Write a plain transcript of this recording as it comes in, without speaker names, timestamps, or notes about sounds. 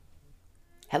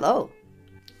Hello,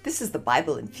 this is the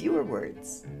Bible in fewer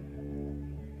words.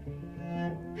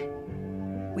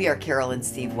 We are Carol and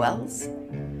Steve Wells.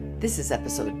 This is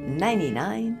episode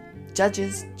 99,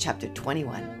 Judges chapter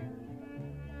 21.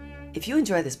 If you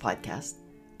enjoy this podcast,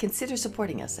 consider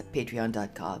supporting us at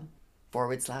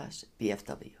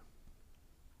patreon.com/BFW.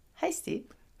 Hi, Steve.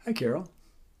 Hi, Carol.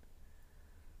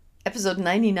 Episode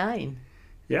 99.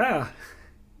 Yeah.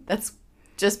 That's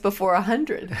just before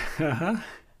 100. Uh-huh.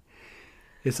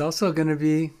 It's also going to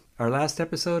be our last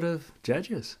episode of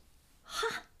Judges.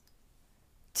 Huh.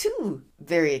 Two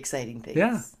very exciting things.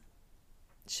 Yeah.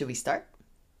 Should we start?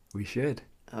 We should.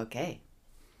 Okay.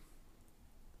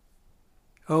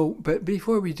 Oh, but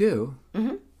before we do,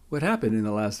 what happened in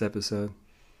the last episode?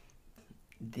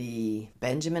 The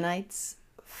Benjaminites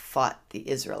fought the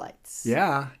Israelites.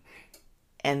 Yeah.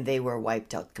 And they were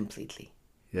wiped out completely.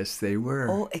 Yes, they were.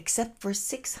 Oh, except for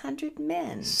 600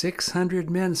 men. 600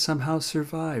 men somehow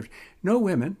survived. No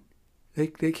women. They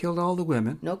killed all the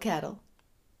women. No cattle.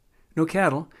 No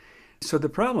cattle. So the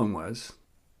problem was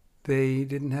they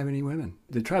didn't have any women.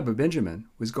 The tribe of Benjamin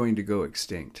was going to go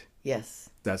extinct. Yes.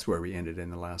 That's where we ended in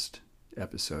the last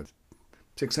episode.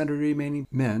 600 remaining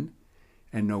men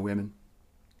and no women.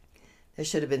 There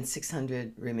should have been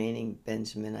 600 remaining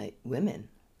Benjaminite women.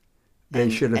 They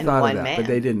should have thought of that, man. but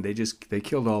they didn't. They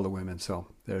killed all the women, so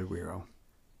there we go.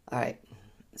 All right.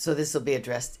 So this will be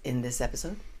addressed in this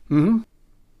episode? Mm-hmm.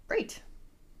 Great.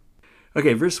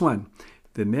 Okay, verse 1.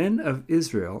 The men of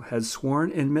Israel had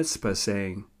sworn in Mizpah,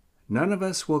 saying, "None of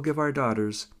us will give our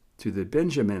daughters to the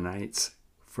Benjaminites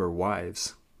for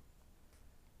wives."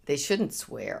 They shouldn't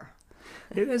swear.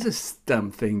 It is a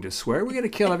dumb thing to swear. We're going to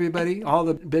kill everybody, all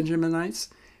the Benjaminites.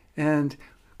 And,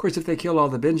 of course, if they kill all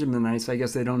the Benjaminites, I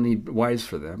guess they don't need wives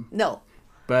for them. No.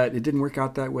 But it didn't work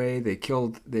out that way. There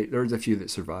was a few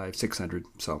that survived, 600,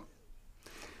 so.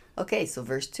 Okay, so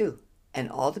verse 2.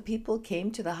 And all the people came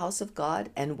to the house of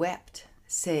God and wept,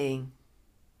 saying,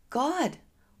 "God,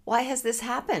 why has this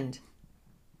happened?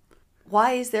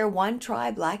 Why is there one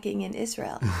tribe lacking in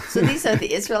Israel?" So these are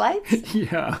the Israelites?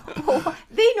 Yeah. Oh,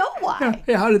 they know why.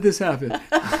 Hey, how did this happen?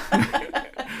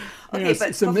 Okay, but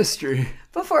it's a mystery.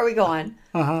 Before we go on,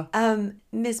 Uh-huh.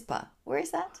 Mizpah, where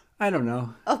is that? I don't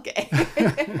know. Okay.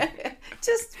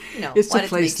 Just, It's the wanted to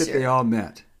place make that sure. they all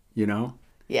met, you know?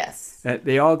 Yes.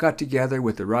 They all got together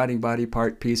with the rotting body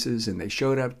part pieces, and they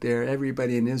showed up there.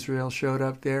 Everybody in Israel showed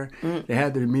up there. They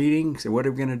had their meeting. Said, "What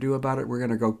are we going to do about it? We're going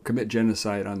to go commit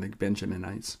genocide on the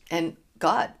Benjaminites." And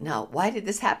God, now, why did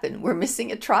this happen? We're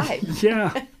missing a tribe.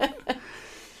 Yeah.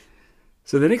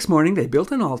 So the next morning, they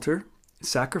built an altar,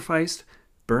 sacrificed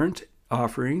burnt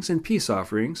offerings and peace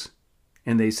offerings,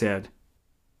 and they said,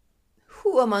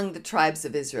 Who among the tribes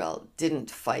of Israel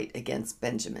didn't fight against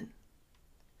Benjamin?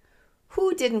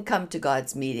 Who didn't come to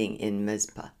God's meeting in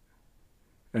Mizpah?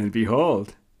 and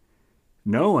behold,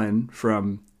 no one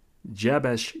from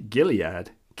Jabesh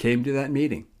Gilead came to that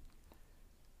meeting.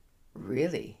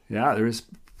 Really? Yeah, there was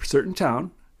a certain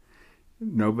town.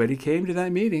 Nobody came to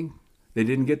that meeting. They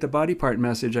didn't get the body part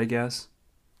message, I guess.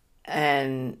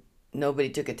 And nobody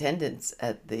took attendance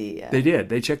at the... They did.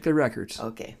 They checked their records.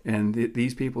 Okay. And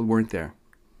these people weren't there.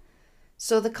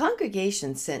 So the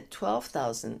congregation sent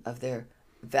 12,000 of their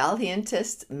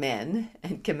valiantest men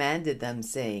and commanded them,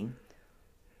 saying,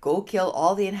 "Go kill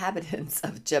all the inhabitants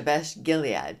of Jabesh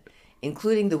Gilead,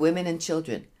 including the women and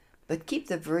children, but keep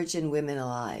the virgin women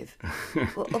alive."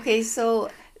 Well, okay, so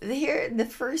here in the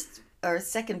first or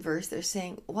second verse, they're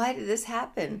saying, why did this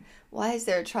happen? Why is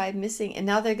there a tribe missing? And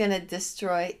now they're going to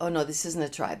destroy... Oh, no, this isn't a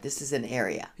tribe. This is an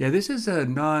area. Yeah, this is a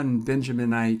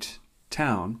non-Benjaminite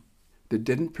town that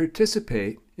didn't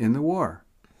participate in the war,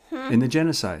 in the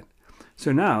genocide.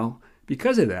 So now,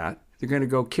 because of that, they're going to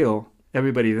go kill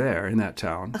everybody there in that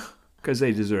town because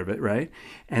they deserve it, right?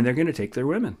 And they're going to take their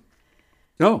women.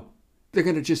 No, they're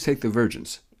going to just take the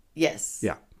virgins. Yes.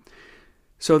 Yeah.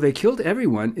 So they killed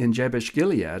everyone in Jabesh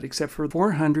Gilead except for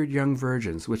 400 young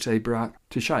virgins, which they brought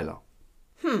to Shiloh.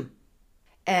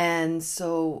 And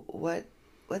so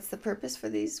what's the purpose for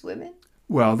these women?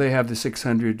 Well, they have the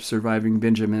 600 surviving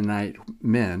Benjaminite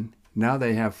men. Now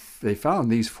they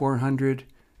found these 400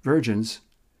 virgins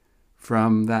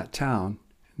from that town.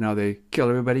 Now they kill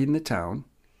everybody in the town.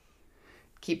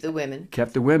 Keep the women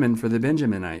Kept the women for the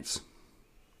Benjaminites.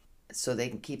 so they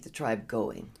can keep the tribe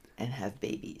going and have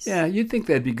babies. Yeah, you'd think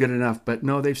that'd be good enough, but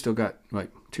no, they've still got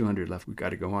like 200 left. We've got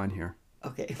to go on here.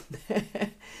 Okay.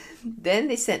 Then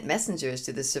they sent messengers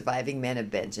to the surviving men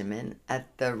of Benjamin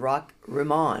at the rock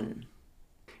Rimmon.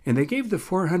 And they gave the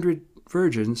 400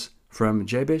 virgins from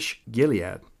Jabesh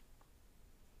Gilead.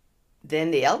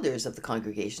 Then the elders of the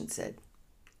congregation said,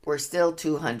 We're still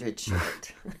 200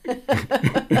 short.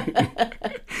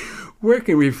 Where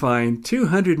can we find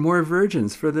 200 more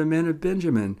virgins for the men of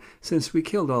Benjamin, since we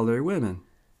killed all their women?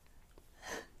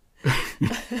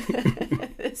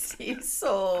 This seems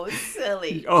so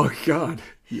silly. Oh, God,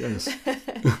 yes.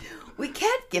 We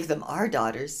can't give them our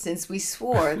daughters, since we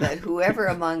swore that whoever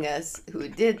among us who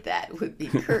did that would be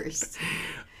cursed.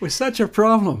 With such a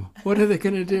problem, what are they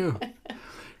going to do?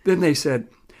 Then they said,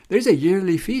 there's a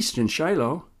yearly feast in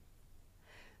Shiloh.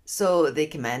 So they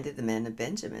commanded the men of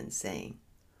Benjamin, saying,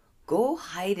 "Go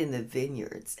hide in the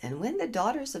vineyards, and when the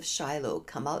daughters of Shiloh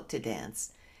come out to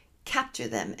dance, capture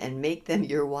them and make them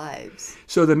your wives."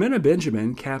 So the men of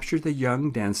Benjamin captured the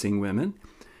young dancing women,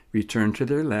 returned to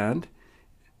their land,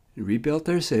 rebuilt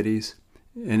their cities,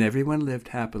 and everyone lived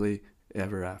happily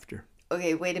ever after.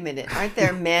 Okay, wait a minute. Aren't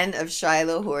there men of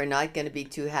Shiloh who are not going to be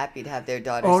too happy to have their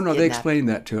daughters Oh, no, they kidnapped? explained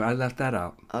that too. I left that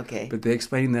out. Okay. But they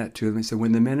explained that to them. They said,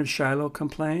 when the men of Shiloh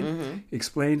complained,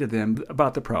 explain to them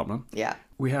about the problem. Yeah.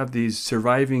 We have these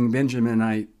surviving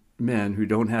Benjaminite men who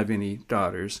don't have any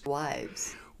daughters.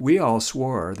 Wives. We all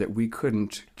swore that we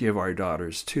couldn't give our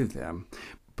daughters to them,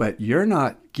 but you're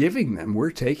not giving them,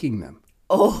 we're taking them.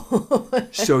 Oh.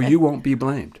 So you won't be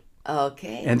blamed.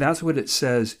 Okay. And that's what it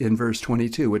says in verse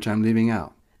 22, which I'm leaving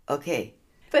out. Okay.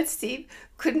 But Steve,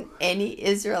 couldn't any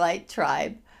Israelite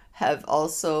tribe have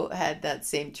also had that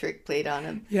same trick played on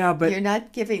them? Yeah, but you're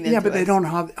not giving them. Yeah, to but they us.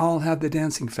 don't all have the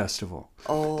dancing festival.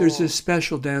 Oh. There's this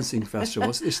special dancing festival.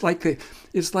 It's like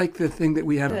the thing that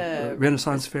we have at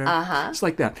Renaissance Fair. Uh-huh. It's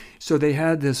like that. So they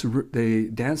had the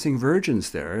dancing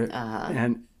virgins there,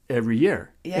 and every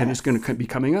year, and it's going to be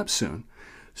coming up soon.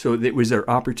 So it was their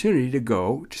opportunity to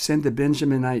go to send the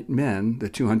Benjaminite men, the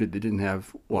 200 that didn't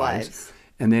have wives,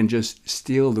 and then just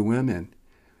steal the women.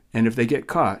 And if they get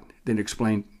caught, then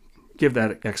give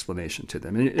that explanation to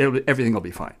them, and everything will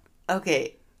be fine.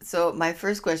 Okay, so my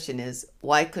first question is,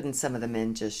 why couldn't some of the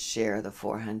men just share the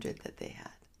 400 that they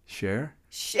had? Share?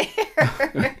 Share.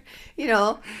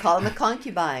 Call them a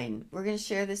concubine. We're going to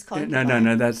share this concubine.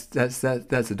 No.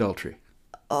 That's adultery.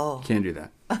 Oh. Can't do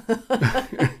that.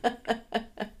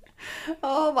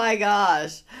 Oh my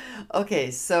gosh.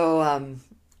 Okay, so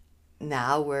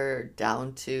now we're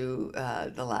down to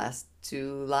the last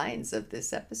two lines of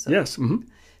this episode. Yes. Mm-hmm.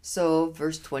 So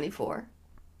verse 24,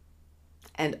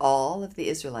 and all of the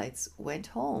Israelites went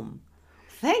home.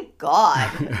 Thank God.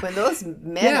 When those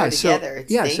men are together,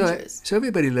 it's dangerous. So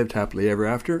everybody lived happily ever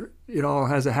after. It all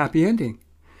has a happy ending.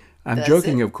 I'm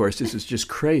joking, of course. This is just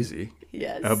crazy.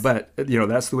 Yes. But,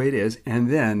 that's the way it is. And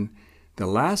then the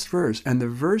last verse, and the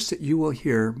verse that you will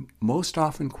hear most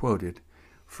often quoted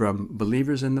from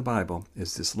believers in the Bible,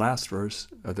 is this last verse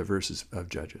of the verses of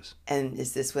Judges. And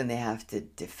is this when they have to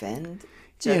defend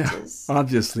Judges? Yeah,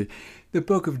 obviously. The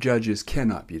book of Judges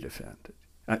cannot be defended.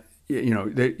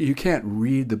 You can't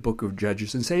read the book of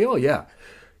Judges and say, oh, yeah,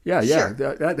 Sure.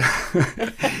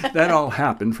 that all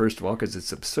happened, first of all, because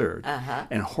it's absurd Uh-huh.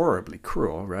 and horribly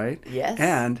cruel, right? Yes.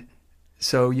 And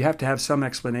so you have to have some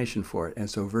explanation for it. And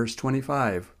so verse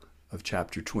 25 of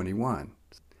chapter 21,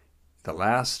 the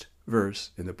last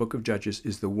verse in the book of Judges,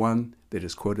 is the one that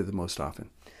is quoted the most often.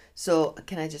 So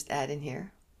can I just add in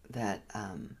here that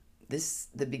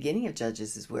the beginning of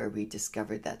Judges is where we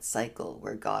discovered that cycle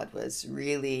where God was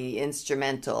really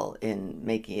instrumental in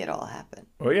making it all happen.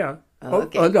 Oh, yeah.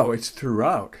 Okay. Oh, no, it's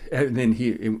throughout. And then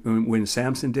when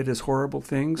Samson did his horrible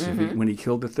things, when he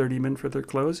killed the 30 men for their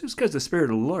clothes, it was because the Spirit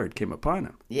of the Lord came upon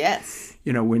him. Yes.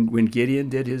 When Gideon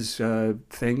did his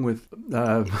thing with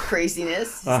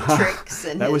craziness, tricks,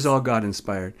 and that was all God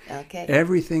inspired. Okay.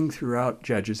 Everything throughout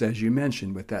Judges, as you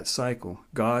mentioned, with that cycle,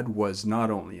 God was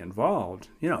not only involved.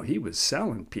 He was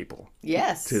selling people.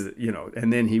 Yes.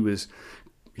 And then he was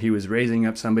raising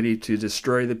up somebody to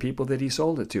destroy the people that he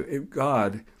sold it to.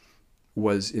 God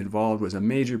was involved, was the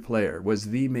major player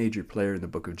in the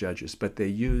book of Judges. But they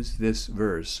used this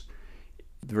verse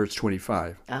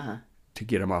 25, to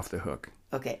get him off the hook.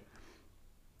 Okay.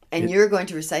 And you're going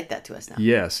to recite that to us now.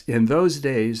 Yes. In those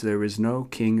days there was no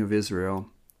king of Israel.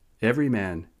 Every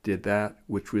man did that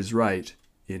which was right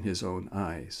in his own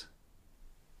eyes.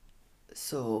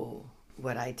 So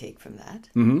what I take from that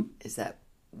is that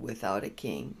without a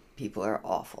king, people are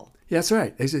awful. That's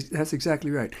right. That's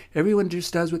exactly right. Everyone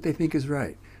just does what they think is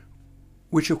right,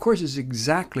 which, of course, is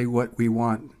exactly what we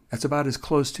want. That's about as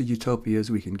close to utopia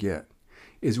as we can get,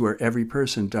 is where every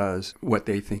person does what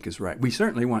they think is right. We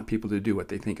certainly want people to do what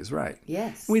they think is right.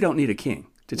 Yes. We don't need a king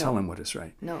to tell them what is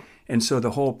right. No. And so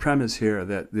the whole premise here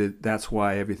that's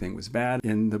why everything was bad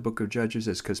in the book of Judges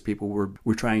is because people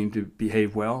were trying to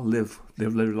behave well, live their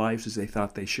lives as they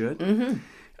thought they should.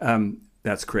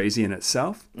 That's crazy in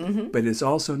itself, but it's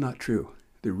also not true.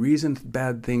 The reason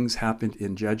bad things happened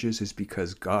in Judges is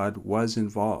because God was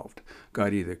involved.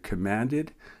 God either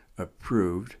commanded,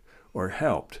 approved, or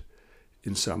helped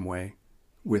in some way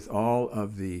with all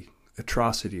of the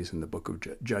atrocities in the book of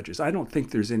Judges. I don't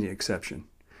think there's any exception.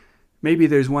 Maybe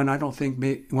there's one. I don't think.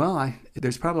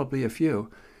 There's probably a few,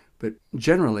 but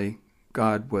generally,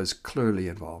 God was clearly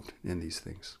involved in these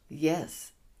things.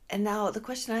 Yes. And now the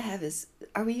question I have is,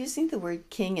 are we using the word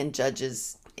king and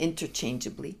judges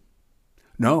interchangeably?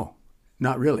 No,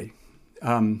 not really.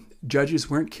 Judges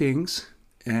weren't kings,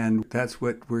 and that's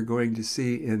what we're going to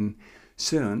see in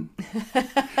soon.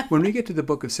 When we get to the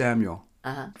book of Samuel,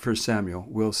 1 Samuel,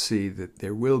 we'll see that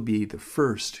there will be the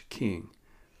first king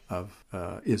of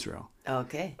Israel.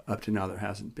 Okay. Up to now, there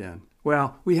hasn't been.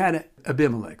 Well, we had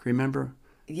Abimelech, remember?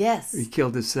 Yes. He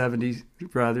killed his 70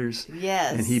 brothers.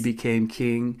 Yes. And he became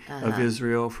king of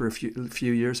Israel for a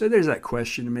few years. So there's that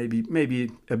question.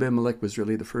 Maybe Abimelech was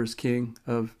really the first king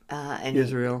of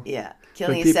Israel.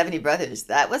 Killing his 70 brothers.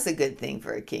 That was a good thing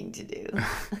for a king to do.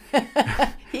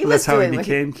 That's how he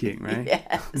became king, right?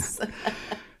 Yes.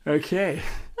 Okay.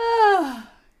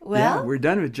 Well, yeah, we're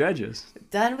done with Judges.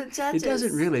 Done with Judges. It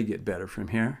doesn't really get better from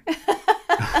here.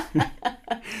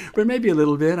 But maybe a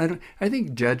little bit. I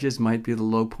think Judges might be the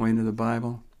low point of the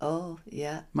Bible. Oh,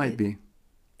 yeah. Might be.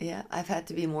 Yeah, I've had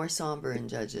to be more somber in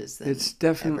Judges than It's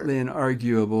definitely an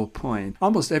arguable point.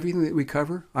 Almost everything that we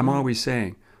cover, I'm always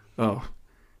saying,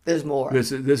 there's more.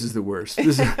 This is the worst.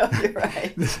 This is, You're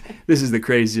right. This is the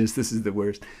craziest. This is the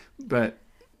worst. But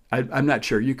I'm not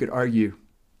sure. You could argue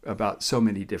about so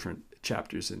many different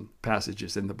chapters and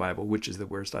passages in the Bible. Which is the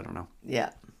worst? I don't know.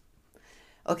 Yeah.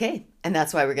 Okay, and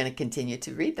that's why we're going to continue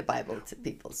to read the Bible to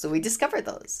people. So we discover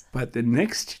those. But the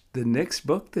next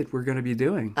book that we're going to be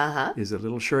doing is a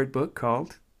little short book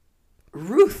called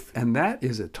Ruth. And that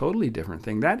is a totally different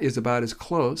thing. That is about as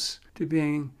close to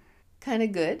being kind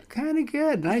of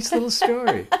good. Nice little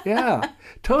story. Yeah,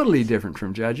 totally different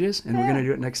from Judges, and we're going to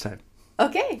do it next time.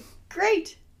 Okay,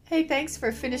 great. Hey, thanks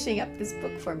for finishing up this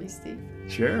book for me, Steve.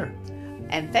 Sure.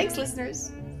 And thanks,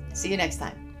 listeners. See you next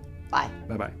time. Bye.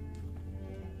 Bye-bye.